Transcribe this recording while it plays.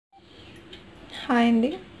Hi అండి,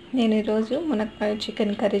 నేను ఈరోజు మునక్కాయ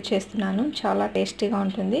చికెన్ కర్రీ చేస్తున్నాను. చాలా టేస్టీగా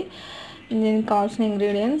ఉంటుంది. దీనికి కావాల్సిన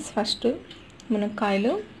ఇంగ్రీడియంట్స్: ఫస్ట్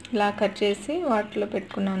మునక్కాయలు ఇలా కట్ చేసి వాటిలో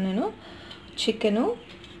పెట్టుకున్నాను నేను. చికెను,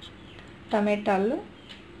 టమాటాలు,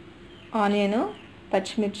 ఆనియను,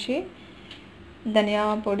 పచ్చిమిర్చి, ధనియా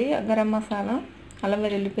పొడి, గరం మసాలా, అల్లం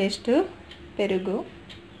వెల్లుల్లి పేస్ట్, పెరుగు.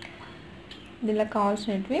 దీనిలో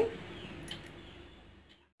కావాల్సినవి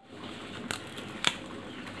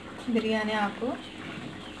బిర్యానీ ఆకు,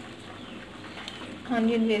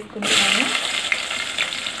 ఆనియన్ వేసుకుంటున్నాను,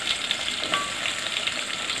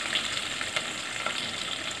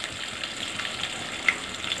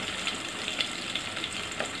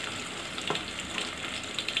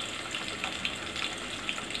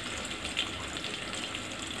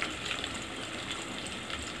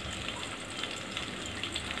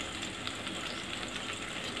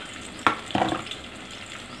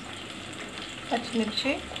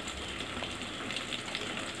 పచ్చిమిర్చి,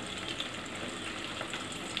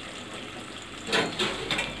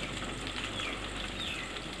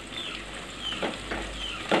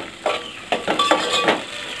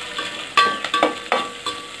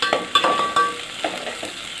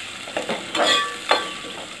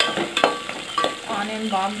 ఆనియన్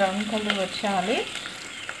బాగా బ్రౌన్ కలర్ వచ్చేయాలి.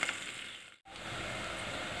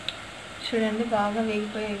 చూడండి, బాగా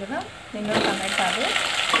వేగిపోయాయి కదా. దీనిలో టమాటాలు,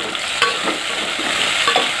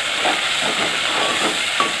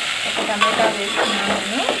 ఒక టమాటా వేసుకున్నాను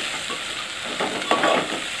నేను.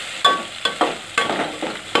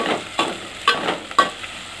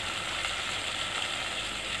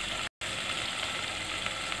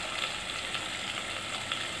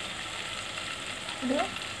 ఇప్పుడు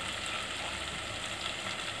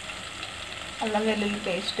అల్లం వెల్లుల్లి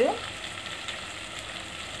పేస్ట్,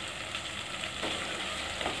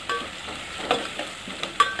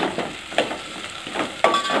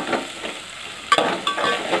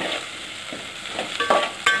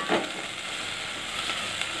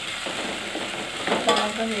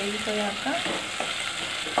 బాగా వేగిపోయాక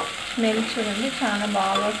స్మెల్ చూడండి, చాలా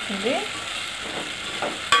బాగా వస్తుంది.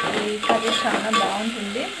 ఈ కర్రీ చాలా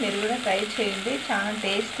బాగుంటుంది. మీరు కూడా ట్రై చేయండి. చాలా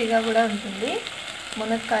టేస్టీగా కూడా ఉంటుంది.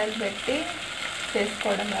 మునక్కాయలు పెట్టి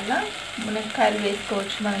చేసుకోవడం వల్ల మునక్కాయలు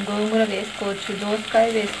వేసుకోవచ్చు, మనం గోంగూర వేసుకోవచ్చు, దోసకాయ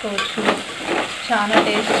వేసుకోవచ్చు. చాలా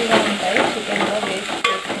టేస్టీగా ఉంటాయి చికెన్లో వేసి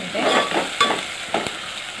చేసుకుంటే.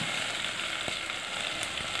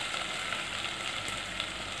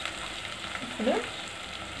 ఇప్పుడు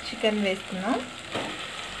చికెన్ వేస్తున్నాం.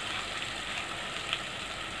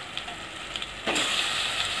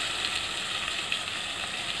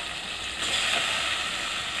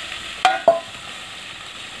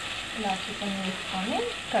 ఇలా చికెన్ వేసుకొని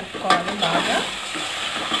కలుపుకోవాలి బాగా.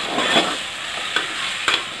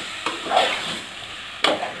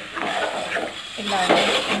 ఇలా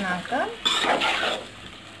వేసుకున్నాక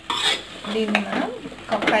దీన్ని మనం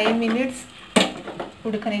ఒక 5 minutes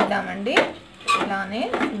ఉడకనిద్దామండి. ఇలానే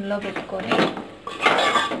సిమ్లో పెట్టుకొని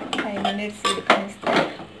 5 minutes ఉడకనిస్తే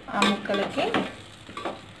ఆ ముక్కలకి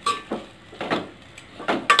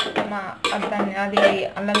దాన్ని అది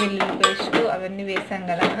అల్లం వెల్లుల్లి పేస్ట్ అవన్నీ వేసాం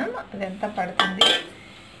కదా మనం, అదంతా పడుతుంది.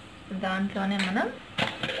 దాంట్లోనే మనం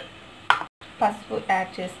పసుపు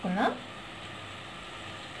యాడ్ చేసుకుందాం.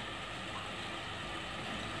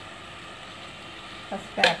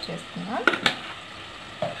 పసుపు యాడ్ చేసుకుందాం.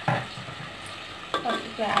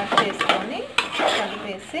 పసుపు యాడ్ చేసుకొని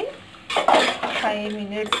కలిపేసి 5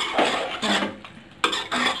 minutes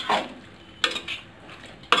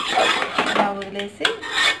అలా వదిలేసి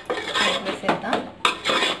వేసేద్దాం.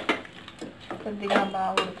 కొద్దిగా బాగా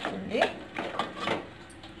ఉడుకుతుంది.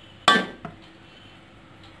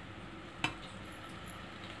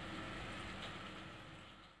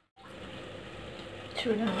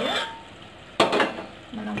 చూడండి,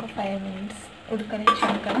 మనం ఒక 5 minutes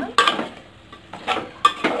ఉడకనిచ్చాం కదా.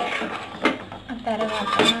 ఆ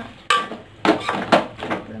తర్వాత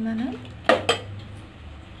ఇప్పుడు మనం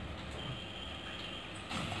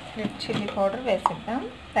రెడ్ చిల్లీ పౌడర్ వేసేద్దాం.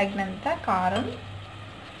 తగినంత కారం,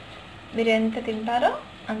 మీరు ఎంత తింటారో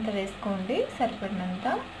అంత వేసుకోండి, సరిపడినంత.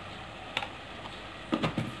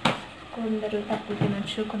 కొందరు తక్కువ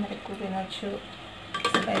తినొచ్చు, కొందరు ఎక్కువ తినొచ్చు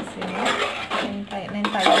స్పైసీగా. నేను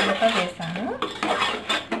తగినంత వేసాను.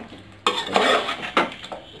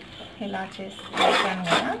 ఇలా వేసాను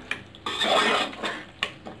కదా.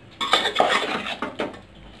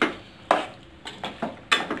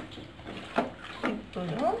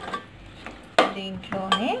 ఇప్పుడు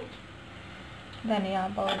దీంట్లోనే ధనియా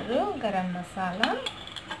పౌడరు, గరం మసాలా,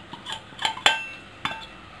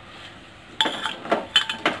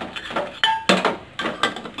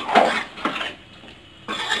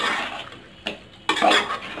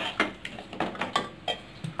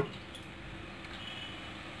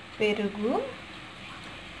 పెరుగు,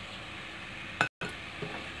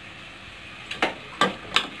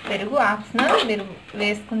 పెరుగు ఆప్షనల్, మీరు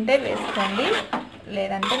వేసుకుంటే వేసుకోండి,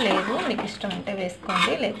 లేదంటే లేదు. మీకు ఇష్టం ఉంటే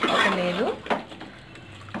వేసుకోండి, లేకపోతే లేదు.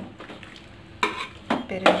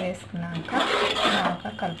 పెరుగు వేసుకున్నాక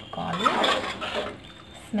బాగా కలుపుకోవాలి.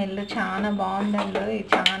 స్మెల్ చాలా బాగుందండి,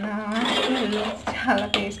 స్మెల్ చాలా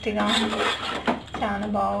టేస్టీగా ఉంది, చాలా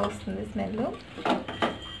బాగా వస్తుంది స్మెల్.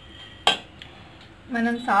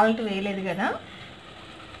 మనం సాల్ట్ వేయలేదు కదా,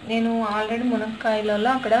 నేను ఆల్రెడీ మునక్కాయలలో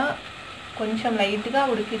అక్కడ కొంచెం లైట్గా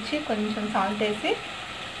ఉడికించి కొంచెం సాల్ట్ వేసి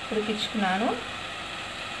ఉడికించుకున్నాను.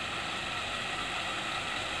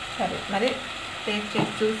 సరే, మరి టేస్ట్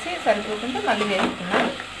చేసి చూసి సరిపోతుంటే మళ్ళీ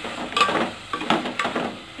వేసుకున్నాను.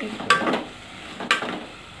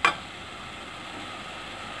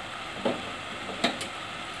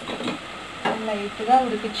 లైట్గా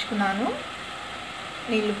ఉడికించుకున్నాను,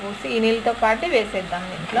 నీళ్ళు పోసి. ఈ నీళ్ళతో పాటు వేసేద్దాం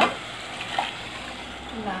దీంట్లో.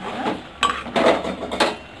 ఇలాగా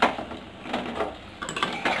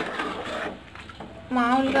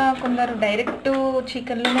మామూలుగా కొందరు డైరెక్ట్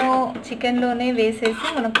చికెన్లోనే వేసేసి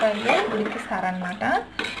మునక్కాయలు ఉడికిస్తారనమాట.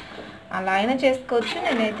 అలా అయినా చేసుకోవచ్చు,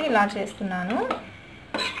 నేనైతే ఇలా చేస్తున్నాను.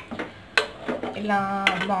 ఇలా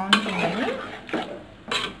బాగుంటుందని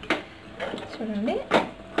చూడండి,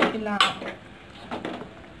 ఇలా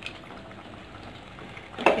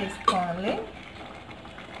వేసుకోవాలి.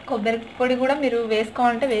 కొబ్బరి పొడి కూడా మీరు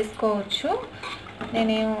వేసుకోవాలంటే వేసుకోవచ్చు,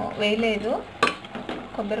 నేనేం వేయలేదు.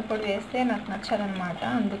 కొబ్బరి పొడి వేస్తే నాకు నచ్చదనమాట,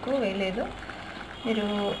 అందుకు వేయలేదు. మీరు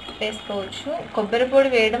వేసుకోవచ్చు. కొబ్బరి పొడి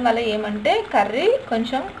వేయడం వల్ల ఏమంటే కర్రీ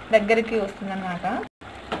కొంచెం దగ్గరికి వస్తుందన్నమాట.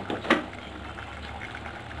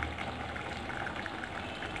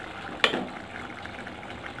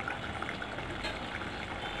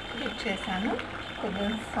 చేశాను,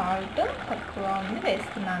 కొంచెం సాల్ట్ తక్కువ ఉంది,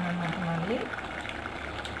 వేస్తున్నాను అన్నమాట. మళ్ళీ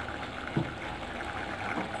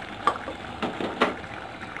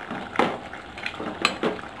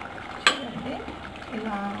చూడండి,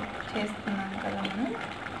 ఇలా చేస్తున్నాను కదా మనం.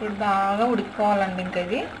 ఇప్పుడు బాగా ఉడికిపోవాలండి. ఇంకా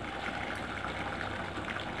ఇది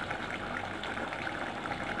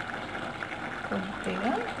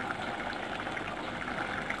కొద్దిగా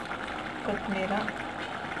కొత్తిమీర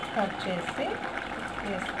కట్ చేసి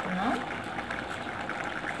వేసుకున్నాం.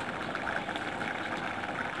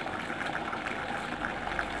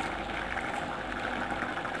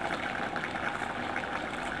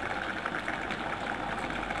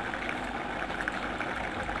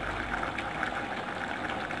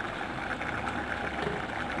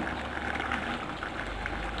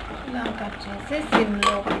 ఇలా కట్ చేసి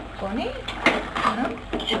సిమ్లో పెట్టుకొని మనం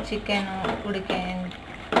చికెన్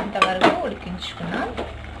ఉడికేంతవరకు ఉడికించుకున్నాం.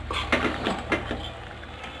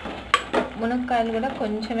 మునక్కాయలు కూడా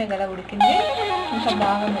కొంచెమే కదా ఉడికింది, ఇంకా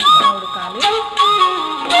బాగా మెత్తగా ఉడకాలి.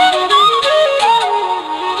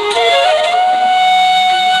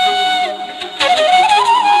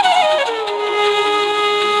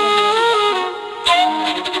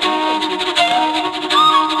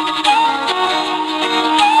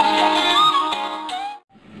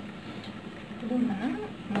 ఇప్పుడు మనం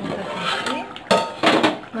మూత తీసి,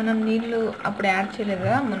 మనం నీళ్ళు అప్పుడు యాడ్ చేయలేదు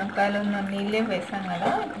కదా, మునక్కాయలో ఉన్న నీళ్ళే వేసాం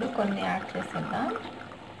కదా, ఇప్పుడు కొన్ని యాడ్ చేసేద్దాం.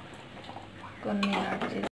 కొన్ని యాడ్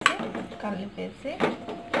చేసి కలిపేసి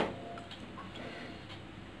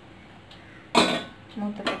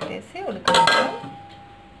మూత పెట్టేసి ఉడకనిద్దాం.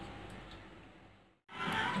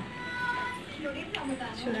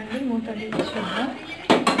 చూడండి, మూత తీసి చూద్దాం.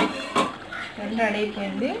 రెడీ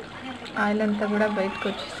అయిపోయింది. ఆయిల్ అంతా కూడా బయటకు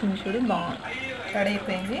వచ్చేసింది, చూడు, రెడీ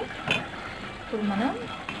అయిపోయింది. ఇప్పుడు మనం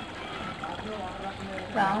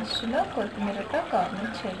లాస్ట్లో కొత్తిమీరతో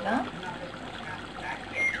గార్నిష్ చేద్దాం.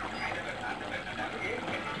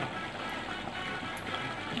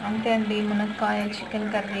 అంతే అండి, మునక్కాయ చికెన్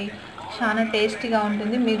కర్రీ చాలా టేస్టీగా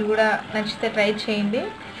ఉంటుంది. మీరు కూడా నచ్చితే ట్రై చేయండి,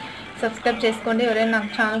 సబ్స్క్రైబ్ చేసుకోండి. ఎవరైనా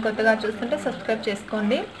నాకు ఛానల్ కొత్తగా చూస్తుంటే సబ్స్క్రైబ్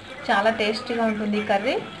చేసుకోండి. చాలా టేస్టీగా ఉంటుంది ఈ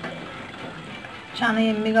కర్రీ, చాలా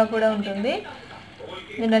ఎమ్మిగా కూడా ఉంటుంది.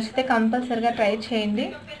 మీరు నచ్చితే కంపల్సరిగా ట్రై చేయండి.